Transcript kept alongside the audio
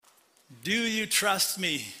Do You Trust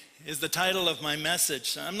Me is the title of my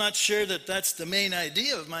message. I'm not sure that that's the main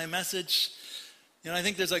idea of my message. I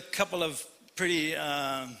think there's a couple of pretty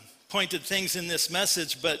pointed things in this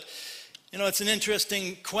message, but it's an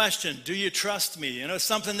interesting question. Do you trust me? It's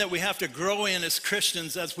something that we have to grow in as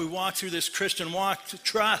Christians as we walk through this Christian walk, to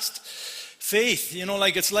trust. Faith,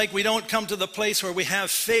 it's like we don't come to the place where we have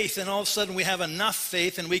faith and all of a sudden we have enough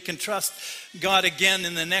faith and we can trust God again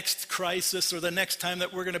in the next crisis or the next time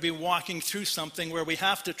that we're going to be walking through something where we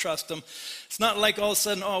have to trust Him. It's not like all of a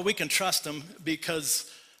sudden, we can trust Him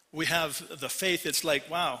because we have the faith. It's like,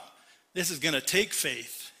 wow, this is going to take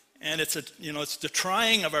faith. And it's the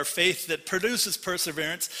trying of our faith that produces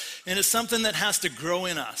perseverance, and it's something that has to grow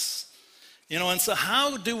in us. And so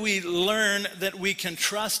how do we learn that we can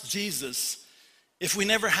trust Jesus if we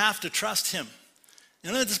never have to trust Him?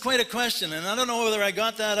 It's quite a question, and I don't know whether I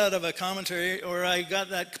got that out of a commentary or I got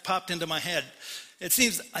that popped into my head. I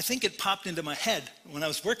think it popped into my head when I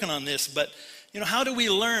was working on this, but how do we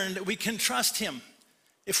learn that we can trust Him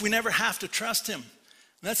if we never have to trust Him?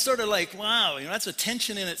 And that's sort of like, wow, that's a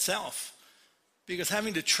tension in itself, because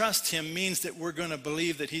having to trust Him means that we're going to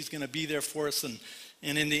believe that He's going to be there for us,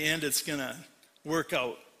 and in the end, it's going to work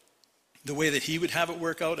out the way that He would have it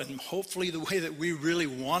work out, and hopefully the way that we really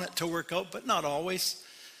want it to work out, but not always.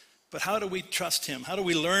 But how do we trust Him? How do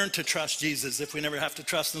we learn to trust Jesus if we never have to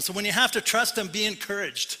trust Him? So when you have to trust Him, be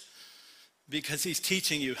encouraged, because He's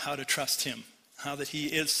teaching you how to trust Him, how that He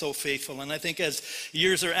is so faithful. And I think as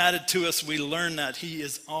years are added to us, we learn that He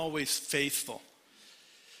is always faithful.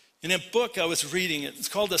 In a book I was reading, it's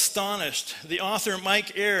called Astonished. The author,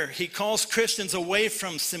 Mike Eyre, he calls Christians away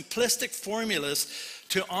from simplistic formulas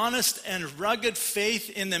to honest and rugged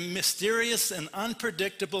faith in the mysterious and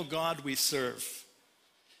unpredictable God we serve.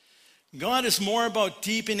 God is more about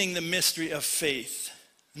deepening the mystery of faith,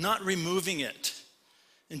 not removing it.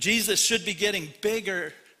 And Jesus should be getting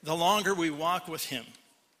bigger the longer we walk with Him.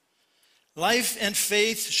 Life and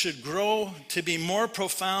faith should grow to be more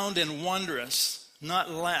profound and wondrous,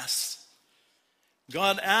 not less.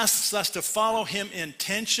 God asks us to follow Him in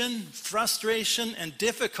tension, frustration, and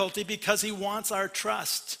difficulty because He wants our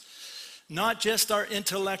trust, not just our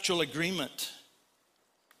intellectual agreement.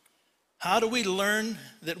 How do we learn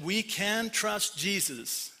that we can trust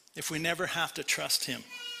Jesus if we never have to trust Him?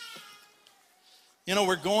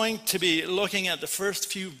 We're going to be looking at the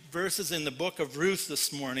first few verses in the book of Ruth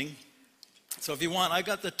this morning. So if you want, I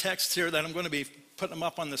got the text here that I'm going to be putting them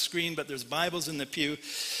up on the screen, but there's Bibles in the pew.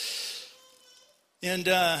 And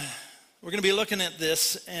we're going to be looking at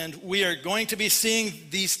this, and we are going to be seeing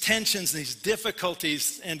these tensions, these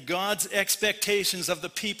difficulties, and God's expectations of the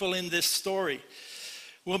people in this story.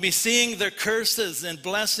 We'll be seeing the curses and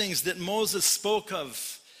blessings that Moses spoke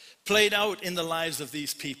of played out in the lives of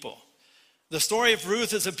these people. The story of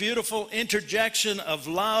Ruth is a beautiful interjection of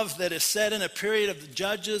love that is set in a period of the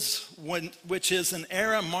Judges, which is an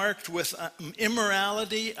era marked with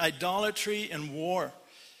immorality, idolatry, and war.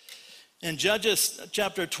 In Judges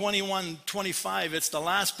chapter 21-25, it's the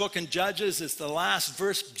last book in Judges. It's the last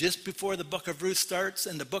verse just before the book of Ruth starts,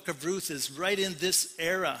 and the book of Ruth is right in this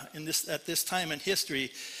era, at this time in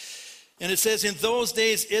history. And it says, in those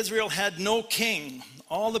days Israel had no king.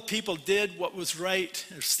 All the people did what was right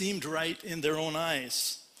or seemed right in their own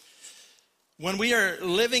eyes. When we are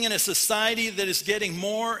living in a society that is getting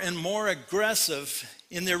more and more aggressive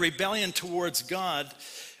in their rebellion towards God,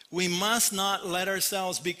 we must not let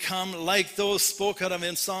ourselves become like those spoken of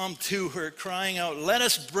in Psalm 2 who are crying out, let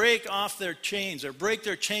us break off their chains, or break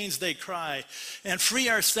their chains, they cry, and free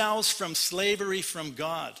ourselves from slavery from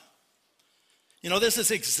God. This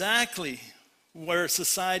is exactly where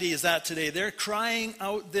society is at today. They're crying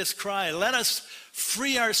out this cry, let us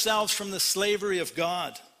free ourselves from the slavery of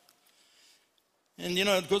God. And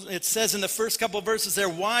it says in the first couple of verses there,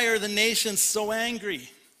 why are the nations so angry?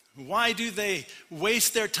 Why do they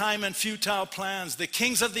waste their time in futile plans? The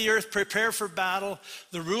kings of the earth prepare for battle.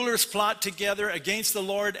 The rulers plot together against the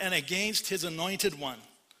Lord and against His anointed one.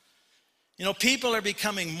 People are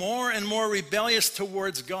becoming more and more rebellious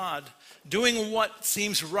towards God, doing what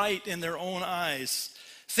seems right in their own eyes,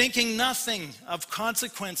 thinking nothing of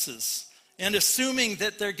consequences, and assuming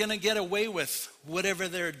that they're going to get away with whatever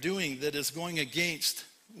they're doing that is going against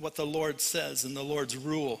what the Lord says and the Lord's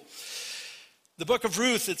rule. The book of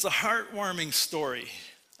Ruth, it's a heartwarming story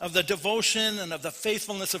of the devotion and of the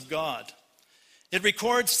faithfulness of God. It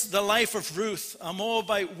records the life of Ruth, a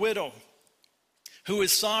Moabite widow, who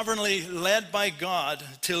is sovereignly led by God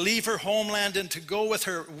to leave her homeland and to go with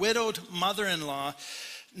her widowed mother-in-law,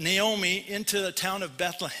 Naomi, into the town of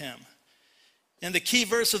Bethlehem. In the key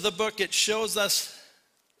verse of the book, it shows us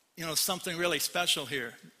something really special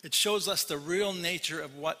here. It shows us the real nature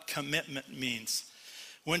of what commitment means.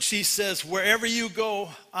 When she says, wherever you go,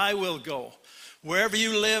 I will go. Wherever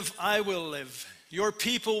you live, I will live. Your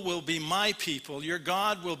people will be my people. Your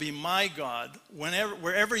God will be my God.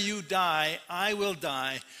 Wherever you die, I will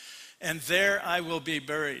die, and there I will be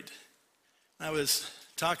buried. I was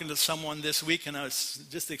talking to someone this week, and I was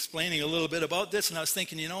just explaining a little bit about this, and I was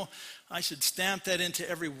thinking, I should stamp that into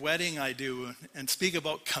every wedding I do and speak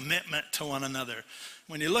about commitment to one another.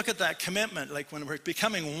 When you look at that commitment, like when we're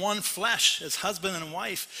becoming one flesh as husband and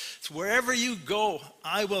wife, it's wherever you go,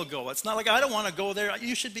 I will go. It's not like I don't want to go there.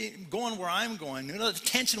 You should be going where I'm going. The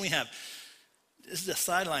tension we have. This is a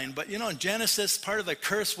sideline, but in Genesis, part of the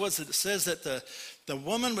curse was that it says that the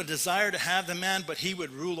woman would desire to have the man, but he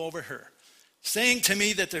would rule over her. Saying to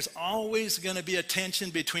me that there's always going to be a tension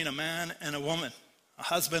between a man and a woman, a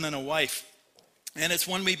husband and a wife. And it's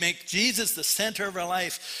when we make Jesus the center of our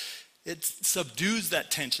life, it subdues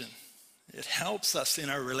that tension. It helps us in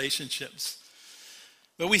our relationships.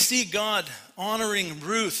 But we see God honoring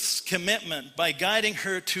Ruth's commitment by guiding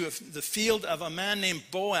her to the field of a man named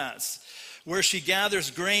Boaz, where she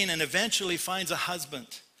gathers grain and eventually finds a husband.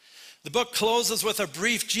 The book closes with a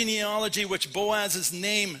brief genealogy which Boaz's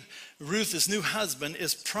name, Ruth's new husband,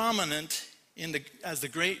 is prominent as the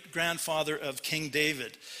great-grandfather of King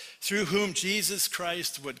David, through whom Jesus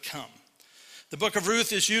Christ would come. The book of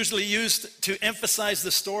Ruth is usually used to emphasize the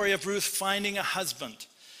story of Ruth finding a husband,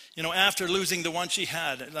 after losing the one she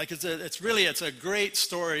had. Like it's a great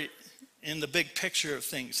story in the big picture of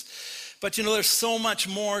things. But there's so much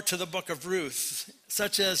more to the book of Ruth,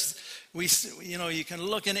 such as you can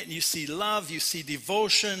look in it and you see love, you see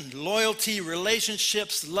devotion, loyalty,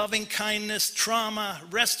 relationships, loving kindness, trauma,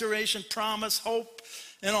 restoration, promise, hope,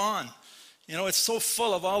 and on. It's so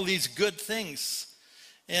full of all these good things.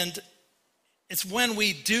 And it's when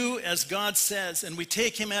we do as God says and we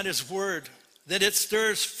take him at his word that it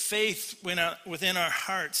stirs faith within our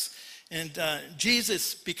hearts. And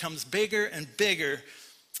Jesus becomes bigger and bigger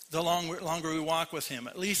the longer we walk with him.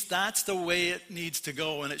 At least that's the way it needs to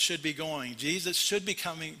go, and it should be going. Jesus should be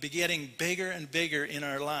getting bigger and bigger in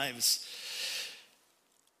our lives.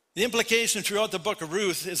 The implication throughout the book of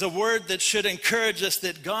Ruth is a word that should encourage us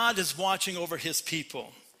that God is watching over his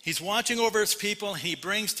people. He's watching over his people, and he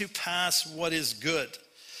brings to pass what is good.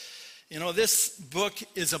 This book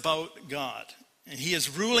is about God, and he is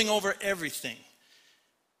ruling over everything.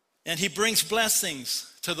 And he brings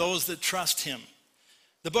blessings to those that trust him.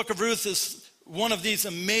 The book of Ruth is one of these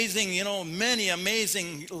amazing, many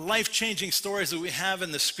amazing life-changing stories that we have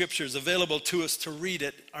in the scriptures available to us to read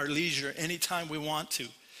at our leisure anytime we want to.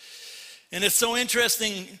 And it's so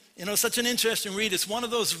interesting, such an interesting read. It's one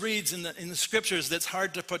of those reads in the scriptures that's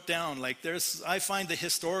hard to put down. Like I find the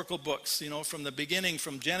historical books, from the beginning,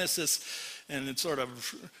 from Genesis, and it sort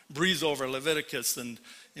of breeze over Leviticus and,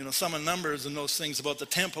 some of Numbers and those things about the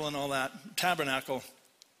temple and all that, tabernacle.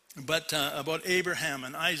 But about Abraham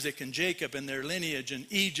and Isaac and Jacob and their lineage and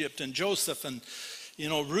Egypt and Joseph and,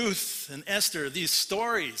 Ruth and Esther, these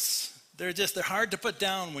stories, they're hard to put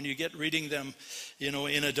down when you get reading them, in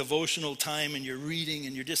a devotional time and you're reading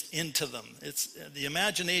and you're just into them. It's the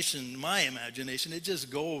imagination, my imagination, it just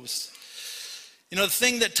goes. The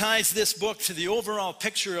thing that ties this book to the overall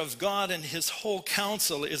picture of God and his whole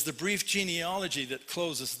counsel is the brief genealogy that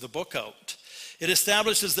closes the book out. It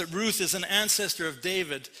establishes that Ruth is an ancestor of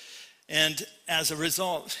David, and as a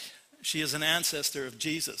result, she is an ancestor of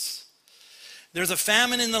Jesus. There's a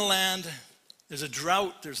famine in the land, there's a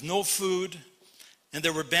drought, there's no food, and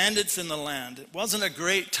there were bandits in the land. It wasn't a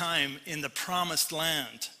great time in the promised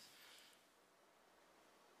land.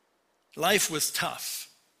 Life was tough.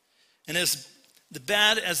 And as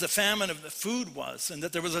bad as the famine of the food was, and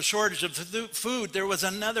that there was a shortage of food, there was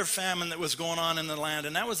another famine that was going on in the land,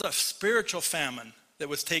 and that was a spiritual famine that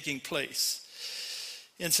was taking place.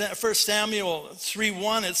 In 1 Samuel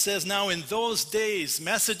 3:1, it says, "Now in those days,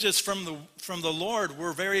 messages from the Lord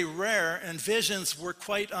were very rare, and visions were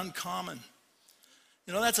quite uncommon."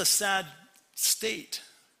 That's a sad state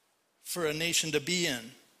for a nation to be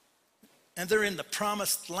in. And they're in the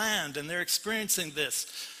promised land, and they're experiencing this.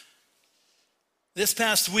 This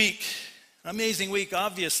past week, amazing week,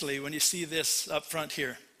 obviously, when you see this up front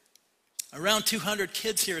here. Around 200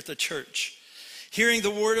 kids here at the church, hearing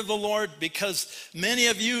the word of the Lord, because many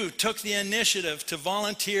of you took the initiative to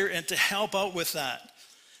volunteer and to help out with that.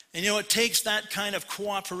 And it takes that kind of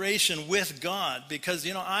cooperation with God, because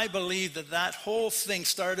I believe that whole thing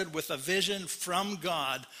started with a vision from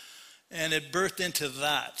God, and it birthed into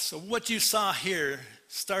that. So what you saw here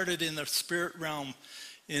started in the spirit realm,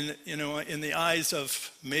 in the eyes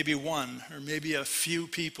of maybe one or maybe a few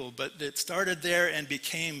people, but it started there and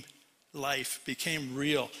became life, became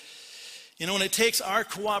real. And it takes our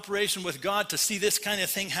cooperation with God to see this kind of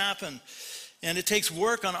thing happen. And it takes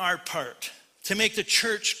work on our part to make the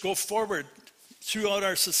church go forward throughout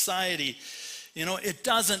our society. It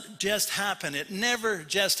doesn't just happen. It never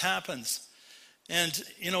just happens. And,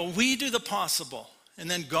 we do the possible, and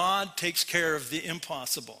then God takes care of the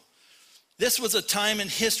impossible. This was a time in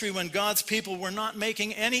history when God's people were not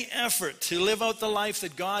making any effort to live out the life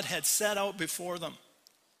that God had set out before them.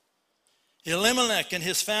 Elimelech and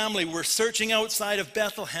his family were searching outside of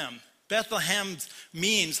Bethlehem. Bethlehem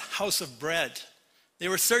means house of bread. They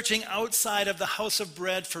were searching outside of the house of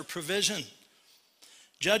bread for provision.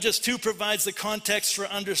 Judges 2 provides the context for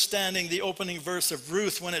understanding the opening verse of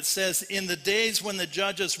Ruth when it says, in the days when the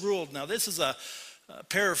judges ruled. Now this is a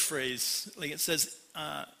paraphrase. Like it says,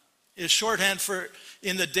 is shorthand for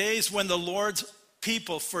in the days when the Lord's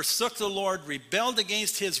people forsook the Lord, rebelled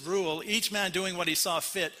against his rule, each man doing what he saw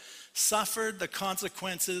fit, suffered the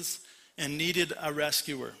consequences and needed a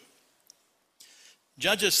rescuer.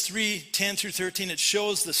 Judges 3:10 through 13, it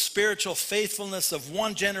shows the spiritual faithfulness of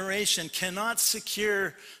one generation cannot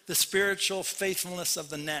secure the spiritual faithfulness of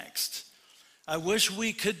the next. I wish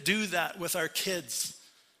we could do that with our kids.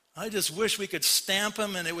 I just wish we could stamp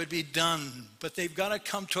them and it would be done. But they've got to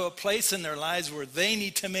come to a place in their lives where they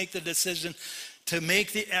need to make the decision to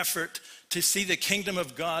make the effort to see the kingdom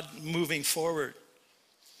of God moving forward.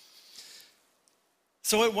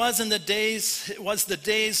 So it was the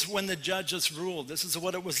days when the judges ruled. This is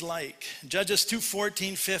what it was like. Judges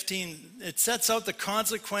 2:14, 15, it sets out the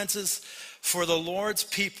consequences for the Lord's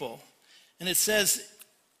people. And it says,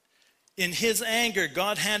 in his anger,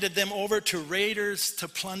 God handed them over to raiders to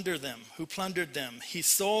plunder them, who plundered them. He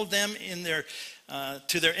sold them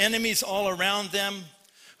to their enemies all around them,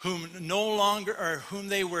 whom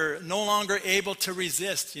they were no longer able to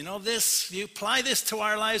resist. You apply this to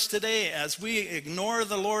our lives today as we ignore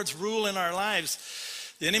the Lord's rule in our lives.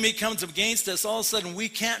 The enemy comes against us, all of a sudden we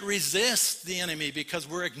can't resist the enemy because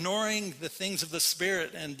we're ignoring the things of the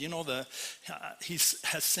Spirit. And he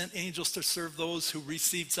has sent angels to serve those who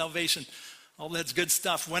received salvation. All that's good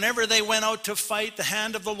stuff. Whenever they went out to fight, the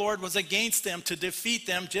hand of the Lord was against them to defeat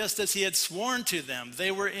them, just as he had sworn to them.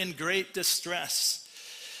 They were in great distress.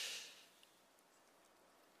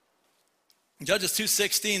 Judges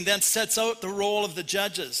 2:16 then sets out the role of the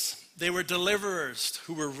judges. They were deliverers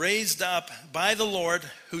who were raised up by the Lord,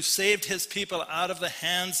 who saved his people out of the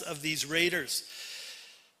hands of these raiders.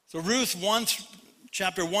 So Ruth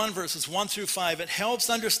chapter 1, verses 1 through 5, it helps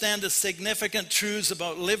understand the significant truths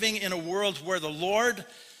about living in a world where the Lord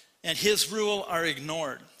and his rule are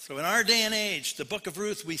ignored. So in our day and age, the book of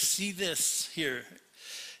Ruth, we see this here.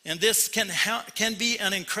 And this can be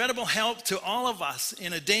an incredible help to all of us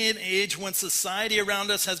in a day and age when society around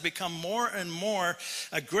us has become more and more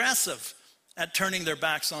aggressive at turning their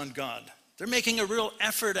backs on God. They're making a real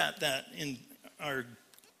effort at that in our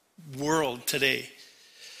world today.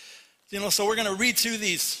 So we're going to read through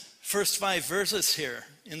these first 5 verses here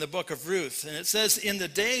in the book of Ruth. And it says, in the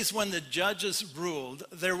days when the judges ruled,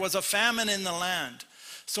 there was a famine in the land.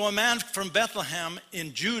 So a man from Bethlehem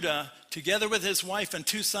in Judah, together with his wife and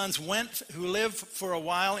 2 sons, who lived for a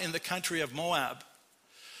while in the country of Moab.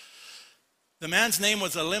 The man's name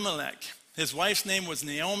was Elimelech. His wife's name was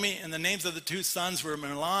Naomi, and the names of the 2 sons were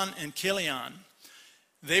Mahlon and Chilion.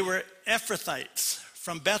 They were Ephrathites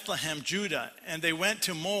from Bethlehem, Judah, and they went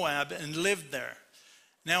to Moab and lived there.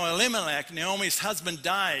 Now Elimelech, Naomi's husband,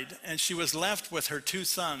 died, and she was left with her 2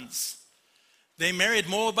 sons. They married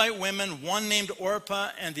Moabite women, one named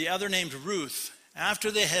Orpah and the other named Ruth. After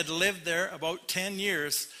they had lived there about 10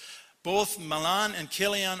 years, both Mahlon and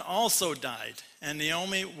Chilion also died, and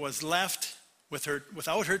Naomi was left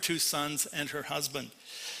without her 2 sons and her husband.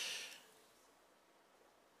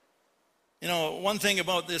 One thing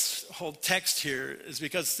about this whole text here is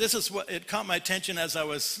because this is what it caught my attention as I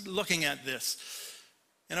was looking at this.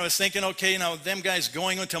 And I was thinking, okay, them guys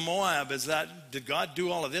going into Moab, did God do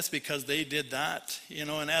all of this because they did that?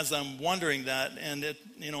 And as I'm wondering that, and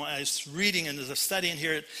I was reading and there's a study in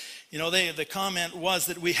here, the comment was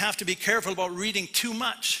that we have to be careful about reading too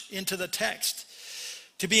much into the text.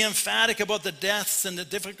 To be emphatic about the deaths and the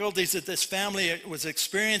difficulties that this family was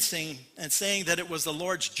experiencing and saying that it was the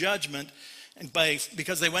Lord's judgment, and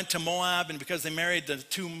because they went to Moab and because they married the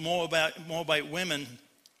 2 Moabite women,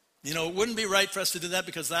 it wouldn't be right for us to do that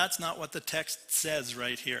because that's not what the text says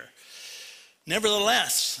right here.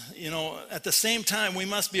 Nevertheless, at the same time, we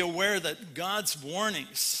must be aware that God's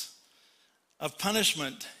warnings of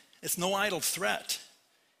punishment, it's no idle threat.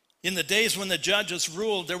 In the days when the judges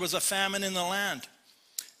ruled, there was a famine in the land.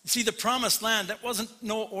 You see, the promised land, that wasn't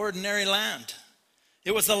no ordinary land.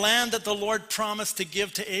 It was the land that the Lord promised to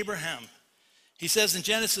give to Abraham. He says in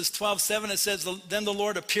Genesis 12:7, it says, then the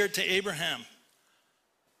Lord appeared to Abraham.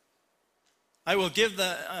 I will give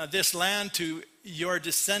this land to your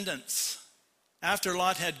descendants. After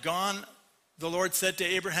Lot had gone, the Lord said to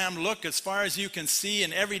Abraham, look, as far as you can see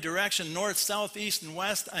in every direction, north, south, east, and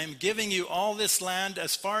west, I am giving you all this land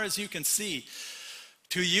as far as you can see,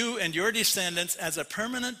 to you and your descendants as a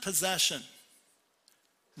permanent possession.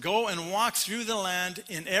 Go and walk through the land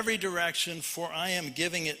in every direction, for I am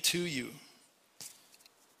giving it to you.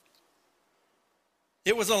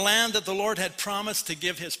 It was a land that the Lord had promised to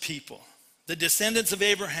give his people, the descendants of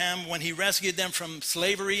Abraham, when he rescued them from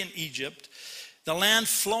slavery in Egypt, the land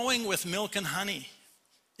flowing with milk and honey.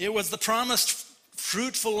 It was the promised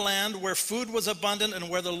fruitful land where food was abundant and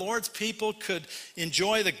where the Lord's people could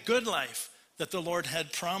enjoy the good life that the Lord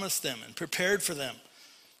had promised them and prepared for them.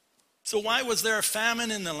 So why was there a famine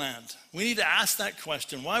in the land? We need to ask that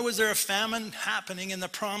question. Why was there a famine happening in the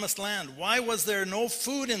promised land? Why was there no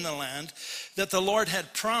food in the land that the Lord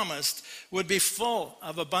had promised would be full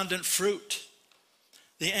of abundant fruit?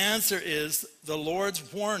 The answer is the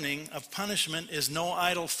Lord's warning of punishment is no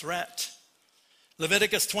idle threat.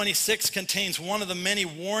 Leviticus 26 contains one of the many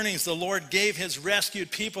warnings the Lord gave his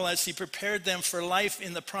rescued people as he prepared them for life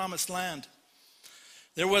in the promised land.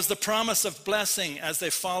 There was the promise of blessing as they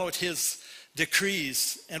followed his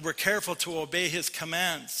decrees and were careful to obey his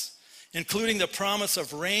commands, including the promise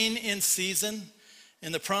of rain in season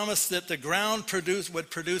and the promise that the ground would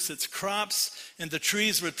produce its crops and the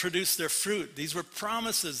trees would produce their fruit. These were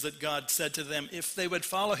promises that God said to them. If they would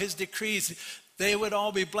follow his decrees, they would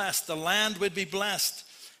all be blessed. The land would be blessed.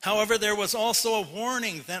 However, there was also a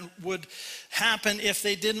warning that would happen if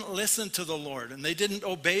they didn't listen to the Lord and they didn't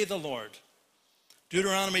obey the Lord.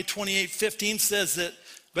 Deuteronomy 28:15 says that,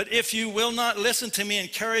 but if you will not listen to me and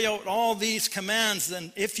carry out all these commands,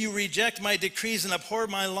 and if you reject my decrees and abhor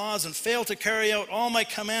my laws and fail to carry out all my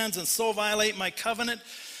commands and so violate my covenant,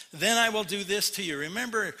 then I will do this to you.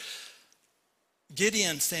 Remember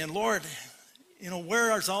Gideon saying, Lord,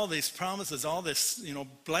 where are all these promises, all this,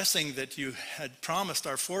 blessing that you had promised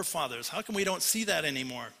our forefathers? How come we don't see that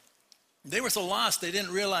anymore? They were so lost, they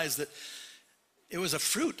didn't realize that it was a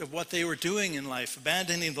fruit of what they were doing in life,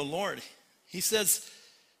 abandoning the Lord. He says,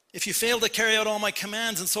 if you fail to carry out all my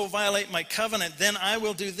commands and so violate my covenant, then I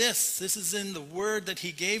will do this. This is in the word that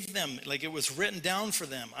he gave them, like it was written down for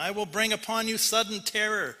them. I will bring upon you sudden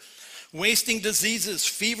terror, wasting diseases,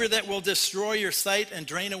 fever that will destroy your sight and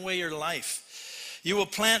drain away your life. You will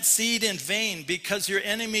plant seed in vain because your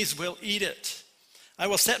enemies will eat it. I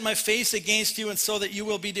will set my face against you and so that you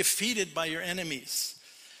will be defeated by your enemies.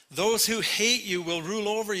 Those who hate you will rule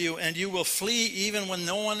over you, and you will flee even when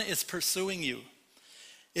no one is pursuing you.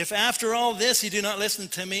 If after all this you do not listen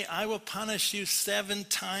to me, I will punish you 7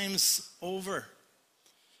 times over.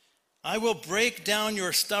 I will break down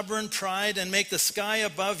your stubborn pride and make the sky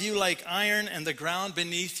above you like iron and the ground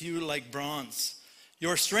beneath you like bronze.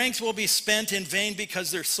 Your strength will be spent in vain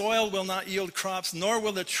because their soil will not yield crops, nor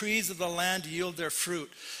will the trees of the land yield their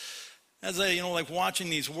fruit. As I, like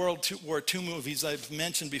watching these World War II movies I've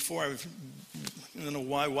mentioned before, I don't know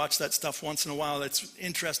why I watch that stuff once in a while. It's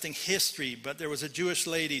interesting history, but there was a Jewish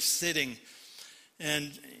lady sitting,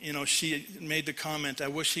 and, she made the comment, I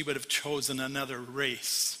wish he would have chosen another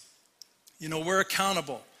race. We're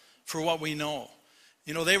accountable for what we know.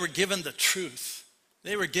 They were given the truth.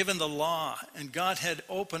 They were given the law, and God had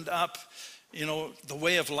opened up, the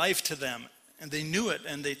way of life to them, and they knew it,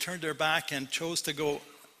 and they turned their back and chose to go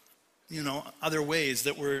other ways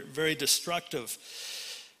that were very destructive.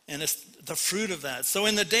 And it's the fruit of that. So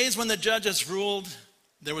in the days when the judges ruled,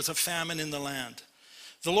 there was a famine in the land.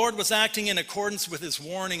 The Lord was acting in accordance with his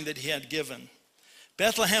warning that he had given.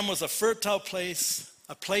 Bethlehem was a fertile place,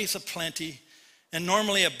 a place of plenty, and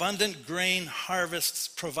normally abundant grain harvests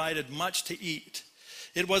provided much to eat.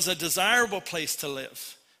 It was a desirable place to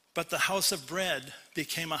live, but the house of bread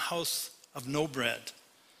became a house of no bread.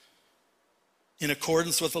 In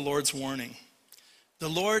accordance with the Lord's warning. The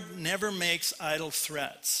Lord never makes idle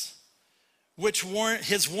threats,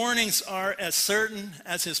 his warnings are as certain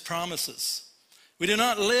as his promises. We do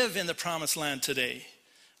not live in the promised land today.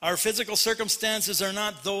 Our physical circumstances are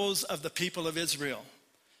not those of the people of Israel.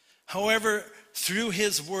 However, through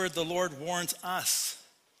his word, the Lord warns us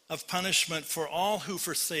of punishment for all who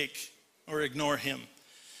forsake or ignore him.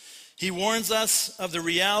 He warns us of the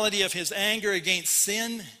reality of his anger against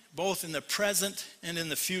sin, both in the present and in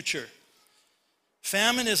the future.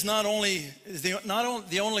 Famine is not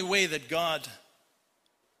the only way that God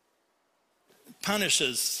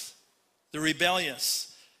punishes the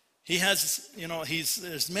rebellious. He has,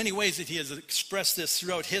 there's many ways that he has expressed this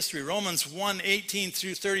throughout history. Romans 1:18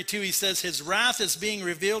 through 32, he says, his wrath is being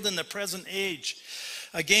revealed in the present age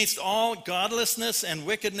against all godlessness and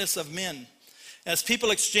wickedness of men. As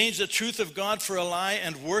people exchange the truth of God for a lie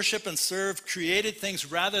and worship and serve created things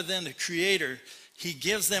rather than the Creator, he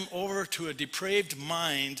gives them over to a depraved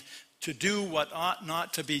mind to do what ought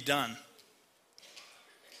not to be done.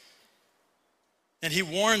 And he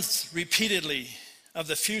warns repeatedly of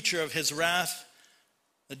the future of his wrath,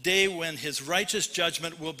 the day when his righteous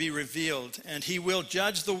judgment will be revealed, and he will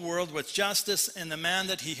judge the world with justice and the man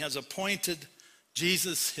that he has appointed,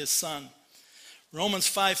 Jesus, his son. Romans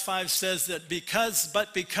 5:5 says that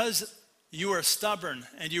because you are stubborn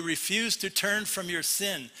and you refuse to turn from your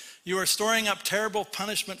sin, you are storing up terrible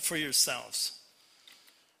punishment for yourselves.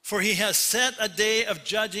 For he has set a day of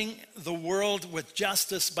judging the world with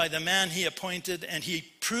justice by the man he appointed, and he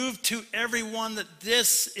proved to everyone that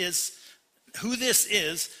this is who this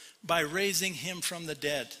is by raising him from the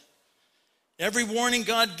dead. Every warning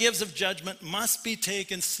God gives of judgment must be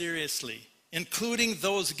taken seriously, including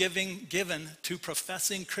those given to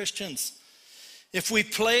professing Christians. If we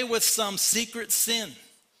play with some secret sin,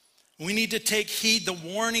 we need to take heed the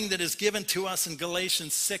warning that is given to us in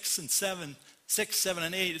Galatians 6, 7,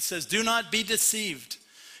 and 8. It says, do not be deceived.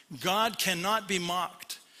 God cannot be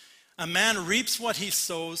mocked. A man reaps what he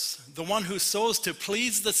sows. The one who sows to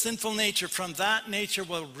please the sinful nature, from that nature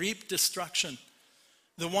will reap destruction.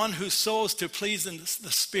 The one who sows to please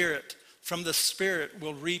the Spirit, from the Spirit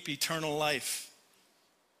will reap eternal life.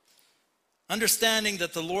 Understanding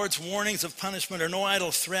that the Lord's warnings of punishment are no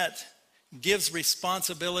idle threat gives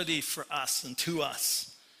responsibility for us and to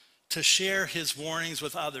us to share his warnings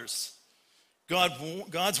with others.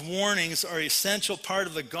 God's warnings are an essential part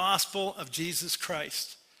of the gospel of Jesus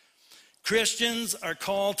Christ. Christians are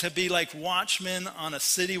called to be like watchmen on a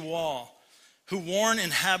city wall who warn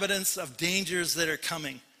inhabitants of dangers that are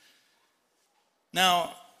coming.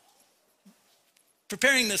 Now,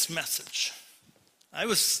 preparing this message,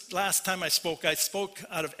 last time I spoke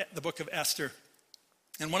out of the book of Esther.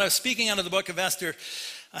 And when I was speaking out of the book of Esther,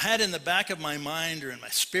 I had in the back of my mind or in my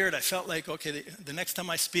spirit, I felt like, okay, the next time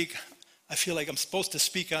I speak, I feel like I'm supposed to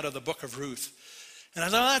speak out of the book of Ruth. And I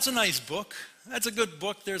thought, oh, that's a nice book. That's a good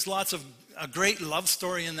book. There's a great love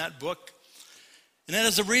story in that book. And then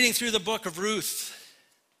as I'm reading through the book of Ruth,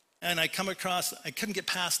 and I couldn't get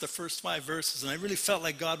past the first 5 verses, and I really felt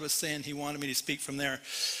like God was saying he wanted me to speak from there.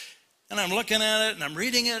 And I'm looking at it, and I'm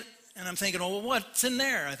reading it, and I'm thinking, oh, well, what's in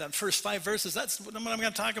there? I thought, first 5 verses, that's what I'm going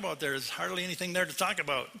to talk about. There's hardly anything there to talk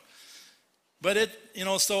about. But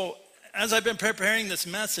so as I've been preparing this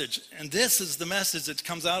message, and this is the message that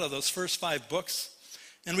comes out of those first 5 books,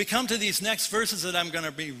 and we come to these next verses that I'm going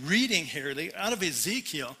to be reading here, out of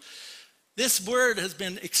Ezekiel. This word has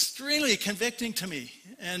been extremely convicting to me.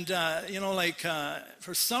 And,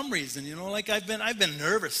 for some reason, I've been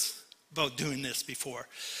nervous about doing this before.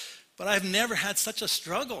 But I've never had such a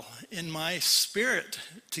struggle in my spirit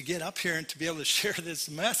to get up here and to be able to share this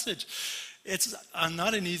message. It's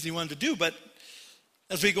not an easy one to do, but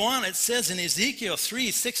as we go on, it says in Ezekiel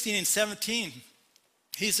 3:16 and 17,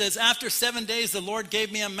 he says, after 7 days, the Lord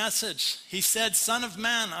gave me a message. He said, Son of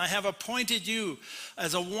man, I have appointed you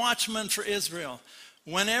as a watchman for Israel.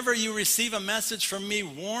 Whenever you receive a message from me,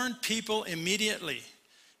 warn people immediately.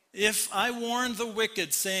 If I warn the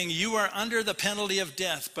wicked, saying, you are under the penalty of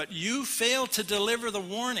death, but you fail to deliver the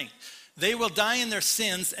warning, they will die in their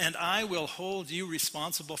sins, and I will hold you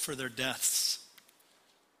responsible for their deaths.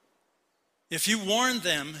 If you warn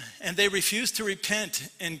them and they refuse to repent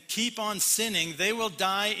and keep on sinning, they will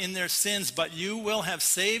die in their sins, but you will have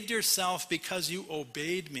saved yourself because you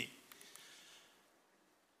obeyed me.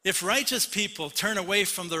 If righteous people turn away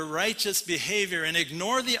from their righteous behavior and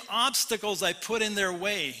ignore the obstacles I put in their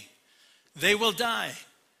way, they will die.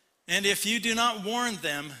 And if you do not warn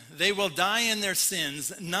them, they will die in their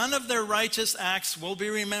sins. None of their righteous acts will be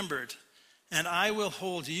remembered, and I will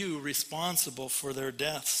hold you responsible for their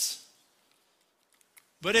deaths.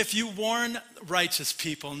 But if you warn righteous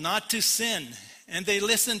people not to sin, and they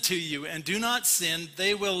listen to you and do not sin,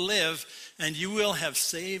 they will live, and you will have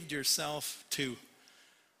saved yourself too.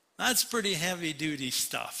 That's pretty heavy-duty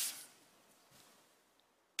stuff.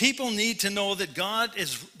 People need to know that God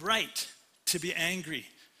is right to be angry.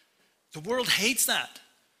 The world hates that.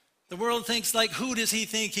 The world thinks, who does he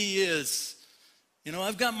think he is?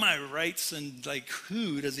 I've got my rights, and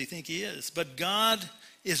who does he think he is? But God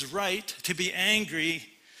is right to be angry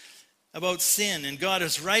about sin, and God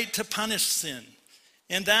is right to punish sin.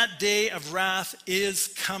 And that day of wrath is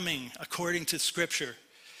coming, according to Scripture.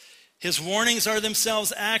 His warnings are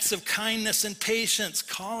themselves acts of kindness and patience,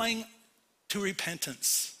 calling to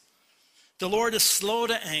repentance. The Lord is slow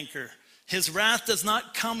to anger. His wrath does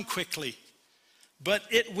not come quickly, but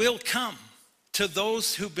it will come. To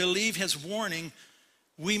those who believe his warning,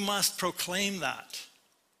 we must proclaim that.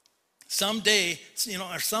 Someday,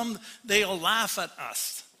 they'll laugh at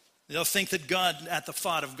us. They'll think that at the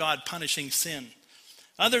thought of God punishing sin.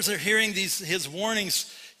 Others are hearing his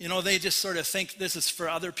warnings, they just sort of think this is for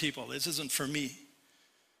other people. This isn't for me.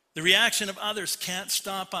 The reaction of others can't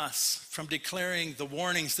stop us from declaring the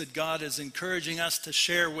warnings that God is encouraging us to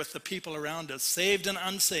share with the people around us, saved and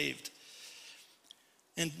unsaved.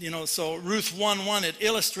 And, so Ruth 1:1, it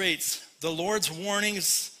illustrates the Lord's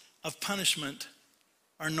warnings of punishment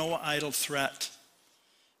are no idle threat.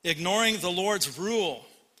 Ignoring the Lord's rule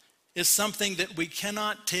is something that we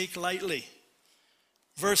cannot take lightly.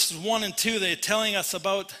 Verses 1 and 2, they're telling us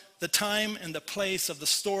about the time and the place of the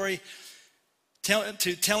story.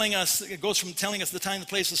 It goes from telling us the time and the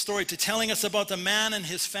place of the story to telling us about the man and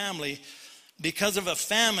his family, because of a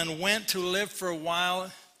famine, went to live for a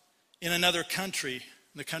while in another country,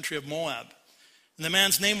 in the country of Moab. And the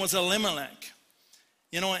man's name was Elimelech.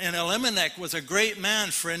 And Elimelech was a great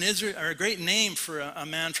man for a great name for a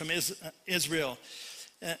man from Israel.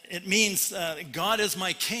 It means God is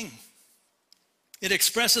my king. It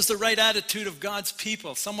expresses the right attitude of God's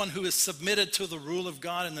people, someone who is submitted to the rule of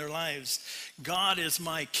God in their lives. God is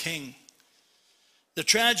my king. The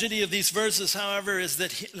tragedy of these verses, however, is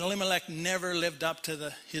that Elimelech never lived up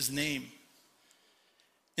to his name.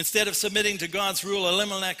 Instead of submitting to God's rule,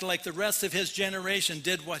 Elimelech, like the rest of his generation,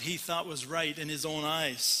 did what he thought was right in his own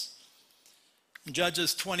eyes. In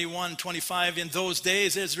Judges 21:25, in those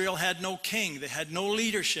days, Israel had no king. They had no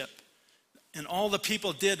leadership. And all the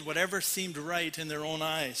people did whatever seemed right in their own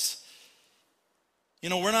eyes.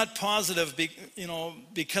 We're not positive,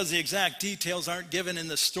 because the exact details aren't given in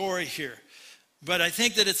the story here. But I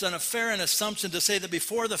think that it's a fair assumption to say that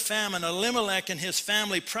before the famine, Elimelech and his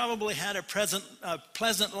family probably had a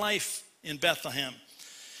pleasant life in Bethlehem.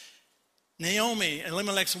 Naomi,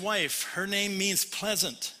 Elimelech's wife, her name means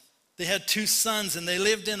pleasant. They had 2 sons, and they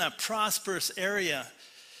lived in a prosperous area.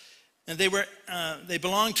 And they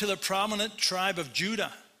belonged to the prominent tribe of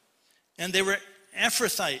Judah. And they were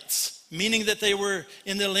Ephrathites, meaning that they were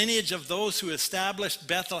in the lineage of those who established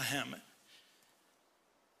Bethlehem,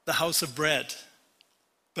 the house of bread.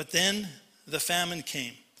 But then the famine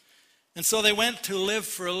came. And so they went to live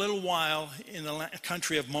for a little while in the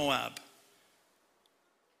country of Moab.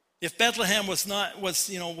 If Bethlehem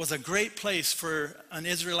was a great place for an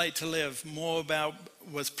Israelite to live, Moab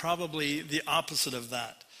was probably the opposite of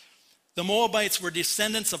that. The Moabites were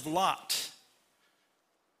descendants of Lot,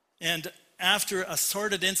 and after a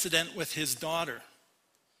sordid incident with his daughter.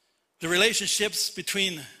 The relationships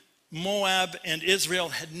between Moab and Israel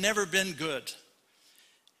had never been good.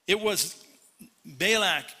 It was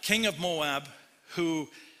Balak, king of Moab, who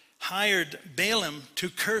hired Balaam to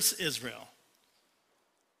curse Israel.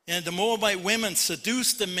 And the Moabite women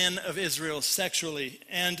seduced the men of Israel sexually,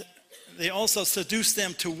 and they also seduced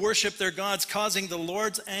them to worship their gods, causing the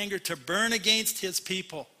Lord's anger to burn against his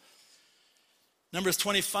people. Numbers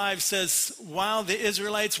 25 says, while the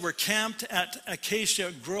Israelites were camped at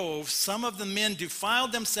Acacia Grove, some of the men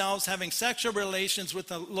defiled themselves, having sexual relations with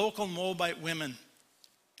the local Moabite women.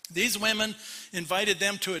 These women invited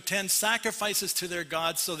them to attend sacrifices to their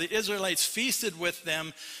gods, so the Israelites feasted with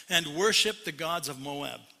them and worshiped the gods of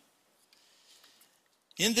Moab.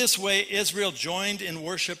 In this way, Israel joined in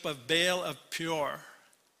worship of Baal of Peor,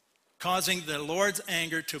 causing the Lord's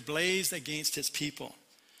anger to blaze against his people.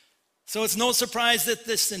 So it's no surprise that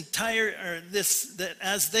that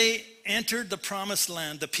as they entered the promised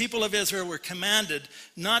land, the people of Israel were commanded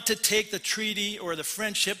not to take the treaty or the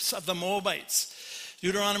friendships of the Moabites.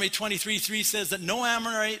 Deuteronomy 23:3 says that no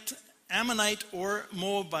Ammonite or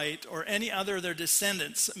Moabite or any other of their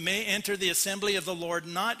descendants may enter the assembly of the Lord,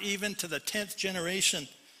 not even to the 10th generation.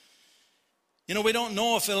 We don't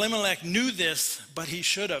know if Elimelech knew this, but he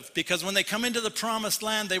should have, because when they come into the promised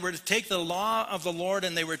land, they were to take the law of the Lord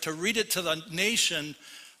and they were to read it to the nation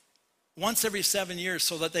once every 7 years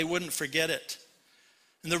so that they wouldn't forget it.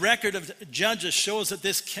 And the record of Judges shows that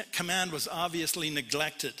this command was obviously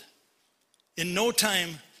neglected. In no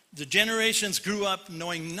time, the generations grew up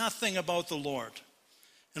knowing nothing about the Lord.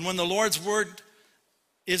 And when the Lord's word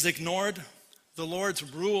is ignored, the Lord's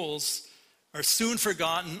rules are soon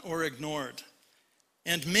forgotten or ignored.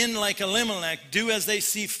 And men like Elimelech do as they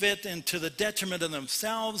see fit, and to the detriment of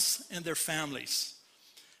themselves and their families.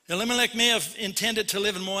 Elimelech may have intended to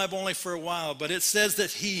live in Moab only for a while, but it says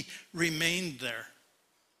that he remained there.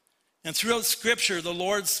 And throughout Scripture, the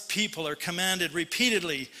Lord's people are commanded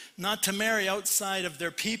repeatedly not to marry outside of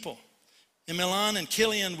their people. And Milan and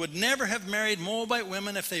Kilian would never have married Moabite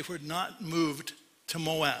women if they were not moved to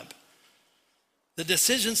Moab. The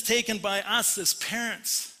decisions taken by us as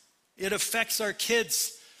parents, it affects our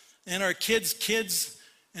kids and our kids' kids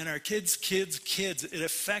and our kids' kids' kids. It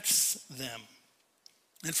affects them.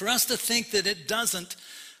 And for us to think that it doesn't,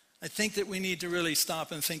 I think that we need to really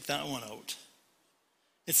stop and think that one out.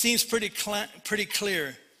 It seems pretty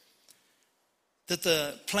clear that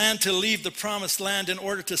the plan to leave the promised land in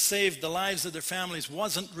order to save the lives of their families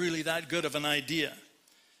wasn't really that good of an idea.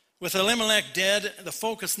 With Elimelech dead, the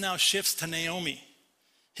focus now shifts to Naomi,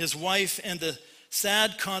 his wife, and the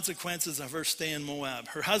sad consequences of her stay in Moab.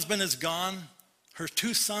 Her husband is gone, her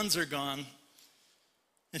 2 sons are gone,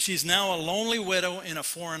 and she's now a lonely widow in a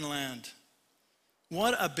foreign land.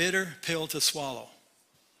 What a bitter pill to swallow.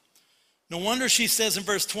 No wonder she says in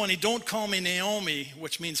verse 20, don't call me Naomi,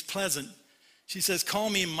 which means pleasant. She says, call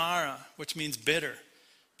me Mara, which means bitter,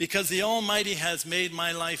 because the Almighty has made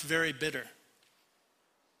my life very bitter.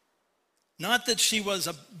 Not that she was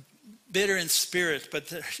bitter in spirit, but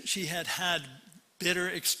that she had had bitter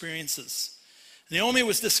experiences. Naomi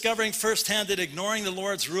was discovering firsthand that ignoring the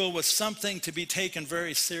Lord's rule was something to be taken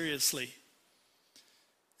very seriously.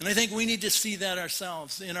 And I think we need to see that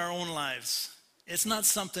ourselves in our own lives. It's not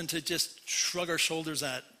something to just shrug our shoulders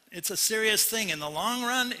at. It's a serious thing. In the long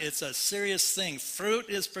run, it's a serious thing. Fruit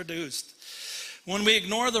is produced. When we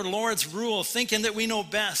ignore the Lord's rule, thinking that we know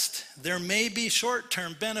best, there may be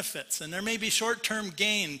short-term benefits and there may be short-term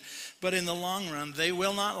gain, but in the long run, they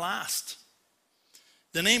will not last.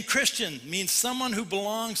 The name Christian means someone who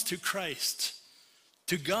belongs to Christ,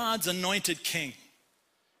 to God's anointed king.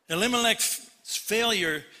 Elimelech's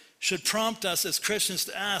failure should prompt us as Christians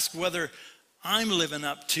to ask whether I'm living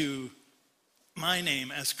up to my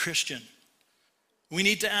name as Christian. We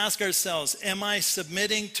need to ask ourselves, am I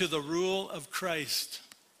submitting to the rule of Christ?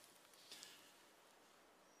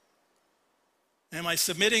 Am I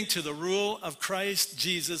submitting to the rule of Christ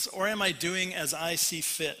Jesus, or am I doing as I see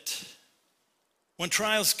fit? When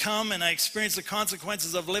trials come and I experience the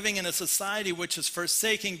consequences of living in a society which is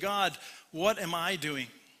forsaking God, what am I doing?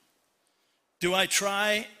 Do I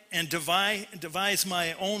try and devise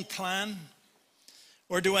my own plan?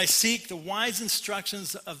 Or do I seek the wise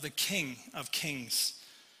instructions of the King of Kings,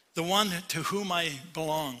 the one to whom I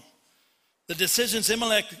belong? The decisions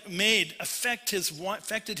Elimelech made affected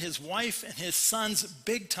his wife and his sons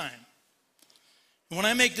big time. And when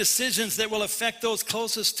I make decisions that will affect those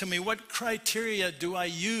closest to me, what criteria do I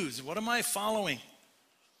use? What am I following?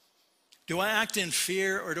 Do I act in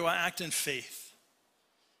fear or do I act in faith?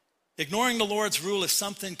 Ignoring the Lord's rule is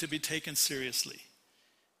something to be taken seriously.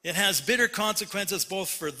 It has bitter consequences both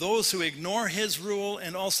for those who ignore his rule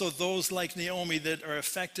and also those like Naomi that are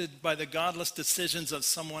affected by the godless decisions of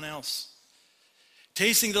someone else.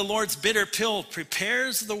 Tasting the Lord's bitter pill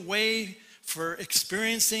prepares the way for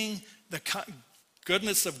experiencing the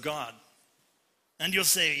goodness of God. And you'll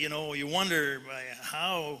say, you wonder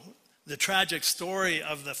how the tragic story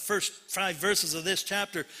of the first 5 verses of this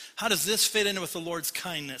chapter, how does this fit in with the Lord's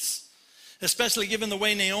kindness? Especially given the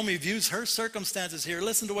way Naomi views her circumstances here.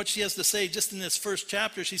 Listen to what she has to say just in this first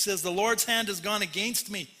chapter. She says, the Lord's hand has gone against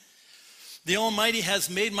me. The Almighty has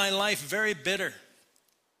made my life very bitter.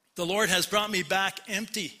 The Lord has brought me back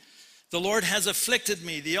empty. The Lord has afflicted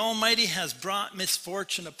me. The Almighty has brought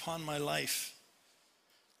misfortune upon my life.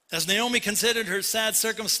 As Naomi considered her sad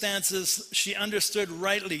circumstances, she understood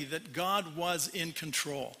rightly that God was in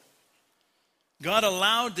control. God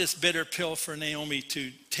allowed this bitter pill for Naomi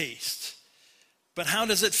to taste. But how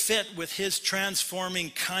does it fit with his transforming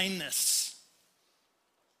kindness?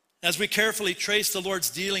 As we carefully trace the Lord's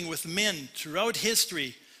dealing with men throughout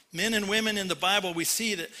history, men and women in the Bible, we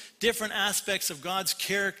see that different aspects of God's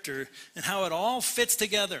character and how it all fits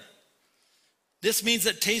together. This means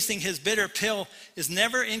that tasting his bitter pill is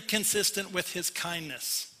never inconsistent with his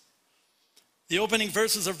kindness. The opening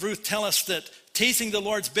verses of Ruth tell us that tasting the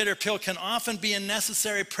Lord's bitter pill can often be a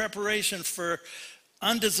necessary preparation for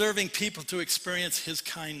undeserving people to experience his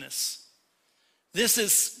kindness. This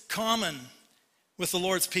is common with the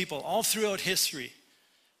Lord's people all throughout history.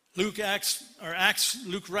 Luke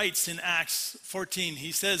writes in Acts 14,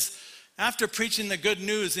 he says, after preaching the good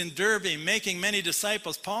news in Derbe, making many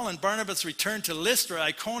disciples, Paul and Barnabas returned to Lystra,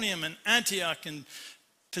 Iconium, and Antioch and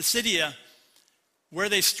Pisidia, where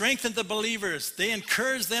they strengthened the believers. They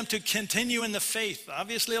encouraged them to continue in the faith.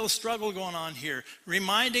 Obviously, a little struggle going on here,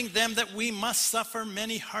 reminding them that we must suffer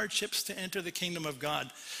many hardships to enter the kingdom of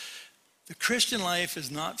God. The Christian life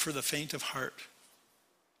is not for the faint of heart.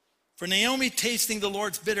 For Naomi, tasting the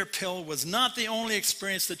Lord's bitter pill was not the only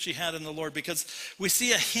experience that she had in the Lord, because we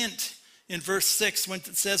see a hint in verse 6 when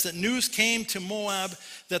it says that news came to Moab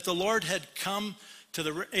that the Lord had come to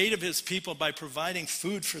the aid of his people by providing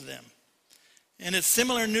food for them. And it's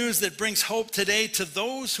similar news that brings hope today to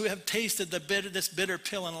those who have tasted this bitter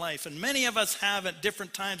pill in life. And many of us have at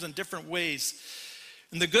different times in different ways.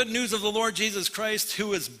 And the good news of the Lord Jesus Christ, who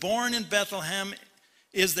was born in Bethlehem,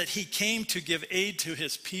 is that he came to give aid to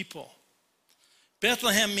his people.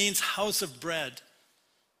 Bethlehem means house of bread,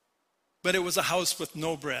 but it was a house with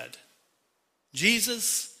no bread.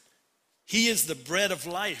 Jesus, he is the bread of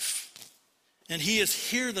life, and he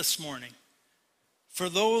is here this morning for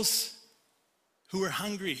those who are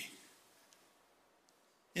hungry.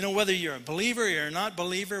 You know, whether you're a believer or you're not a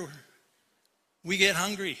believer, we get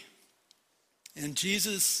hungry. And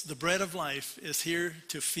Jesus, the bread of life, is here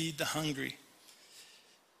to feed the hungry.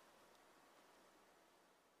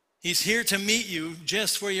 He's here to meet you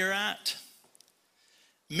just where you're at.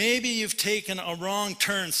 Maybe you've taken a wrong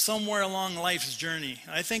turn somewhere along life's journey.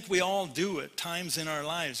 I think we all do at times in our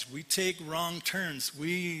lives. We take wrong turns.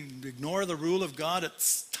 We ignore the rule of God at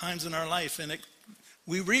times in our life, and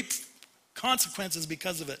we reap consequences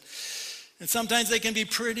because of it. And sometimes they can be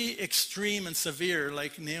pretty extreme and severe,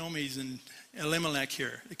 like Naomi's and Elimelech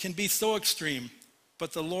here. It can be so extreme.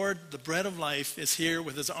 But the Lord, the bread of life, is here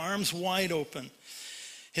with his arms wide open.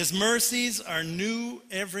 His mercies are new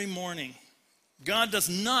every morning. God does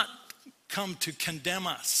not come to condemn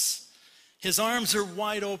us. His arms are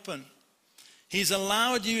wide open. He's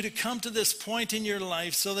allowed you to come to this point in your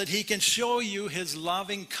life so that he can show you his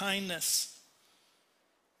loving kindness.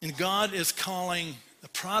 And God is calling the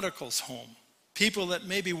prodigals home. People that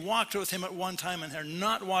maybe walked with him at one time and are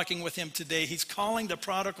not walking with him today. He's calling the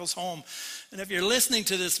prodigals home. And if you're listening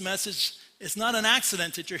to this message, it's not an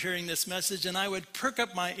accident that you're hearing this message, and I would perk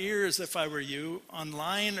up my ears if I were you,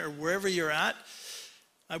 online or wherever you're at.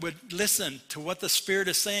 I would listen to what the Spirit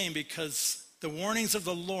is saying, because the warnings of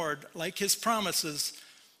the Lord, like his promises,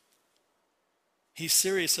 he's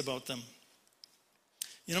serious about them.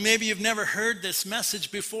 You know, maybe you've never heard this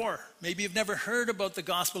message before. Maybe you've never heard about the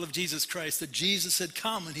gospel of Jesus Christ, that Jesus had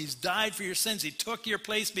come and he's died for your sins. He took your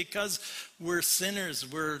place because we're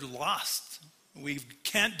sinners, we're lost. We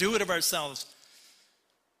can't do it of ourselves.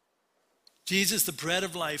 Jesus, the bread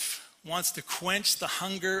of life, wants to quench the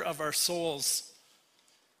hunger of our souls.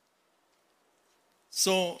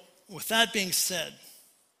 So, with that being said,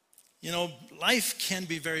 you know, life can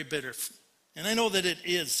be very bitter. And I know that it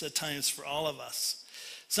is at times for all of us.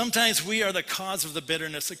 Sometimes we are the cause of the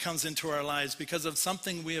bitterness that comes into our lives because of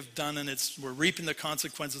something we have done, and we're reaping the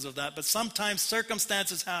consequences of that. But sometimes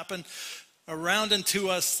circumstances happen around and to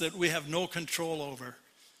us that we have no control over.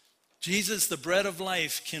 Jesus, the bread of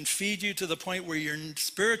life, can feed you to the point where you're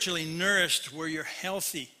spiritually nourished, where you're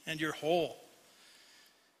healthy and you're whole.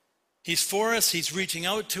 He's for us, he's reaching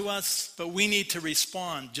out to us, but we need to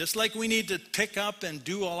respond. Just like we need to pick up and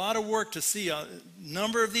do a lot of work to see a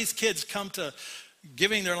number of these kids come to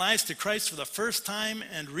giving their lives to Christ for the first time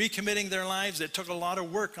and recommitting their lives. It took a lot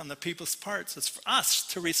of work on the people's parts. It's for us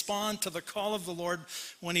to respond to the call of the Lord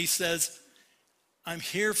when he says, I'm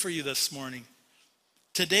here for you this morning.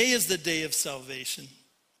 Today is the day of salvation.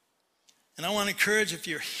 And I want to encourage, if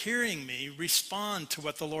you're hearing me, respond to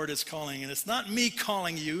what the Lord is calling. And it's not me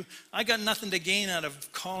calling you. I got nothing to gain out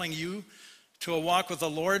of calling you to a walk with the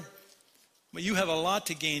Lord. But you have a lot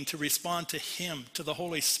to gain to respond to him, to the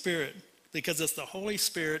Holy Spirit. Because it's the Holy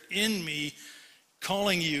Spirit in me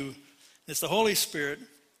calling you. It's the Holy Spirit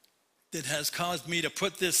that has caused me to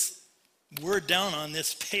put this word down on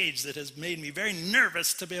this page that has made me very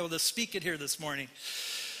nervous to be able to speak it here this morning.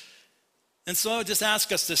 And so I would just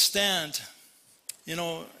ask us to stand. You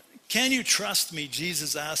know, can you trust me?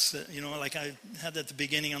 Jesus asked it, you know, like I had at the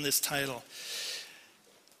beginning on this title.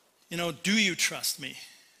 You know, do you trust me?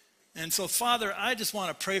 And so, Father, I just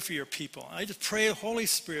want to pray for your people. I just pray, Holy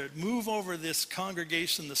Spirit, move over this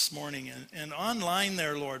congregation this morning and online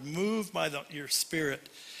there, Lord. Move by your Spirit.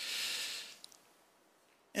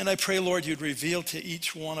 And I pray, Lord, you'd reveal to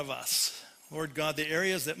each one of us, Lord God, the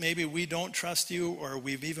areas that maybe we don't trust you, or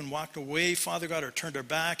we've even walked away, Father God, or turned our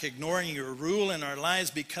back, ignoring your rule in our lives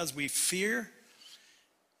because we fear.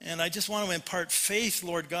 And I just want to impart faith,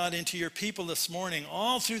 Lord God, into your people this morning,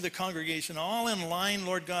 all through the congregation, all in line,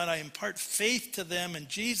 Lord God. I impart faith to them in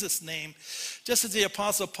Jesus' name. Just as the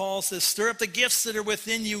Apostle Paul says, stir up the gifts that are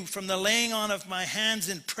within you from the laying on of my hands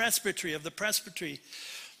in presbytery, of the presbytery.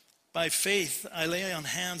 By faith, I lay on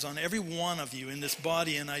hands on every one of you in this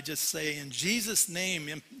body, and I just say, in Jesus'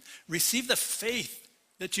 name, receive the faith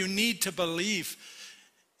that you need to believe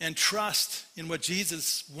and trust in what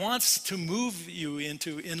Jesus wants to move you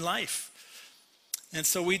into in life. And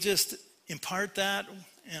so we just impart that,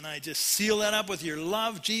 and I just seal that up with your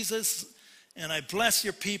love, Jesus, and I bless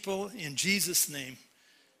your people in Jesus' name.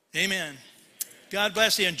 Amen. God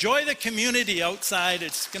bless you. Enjoy the community outside.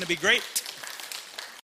 It's going to be great.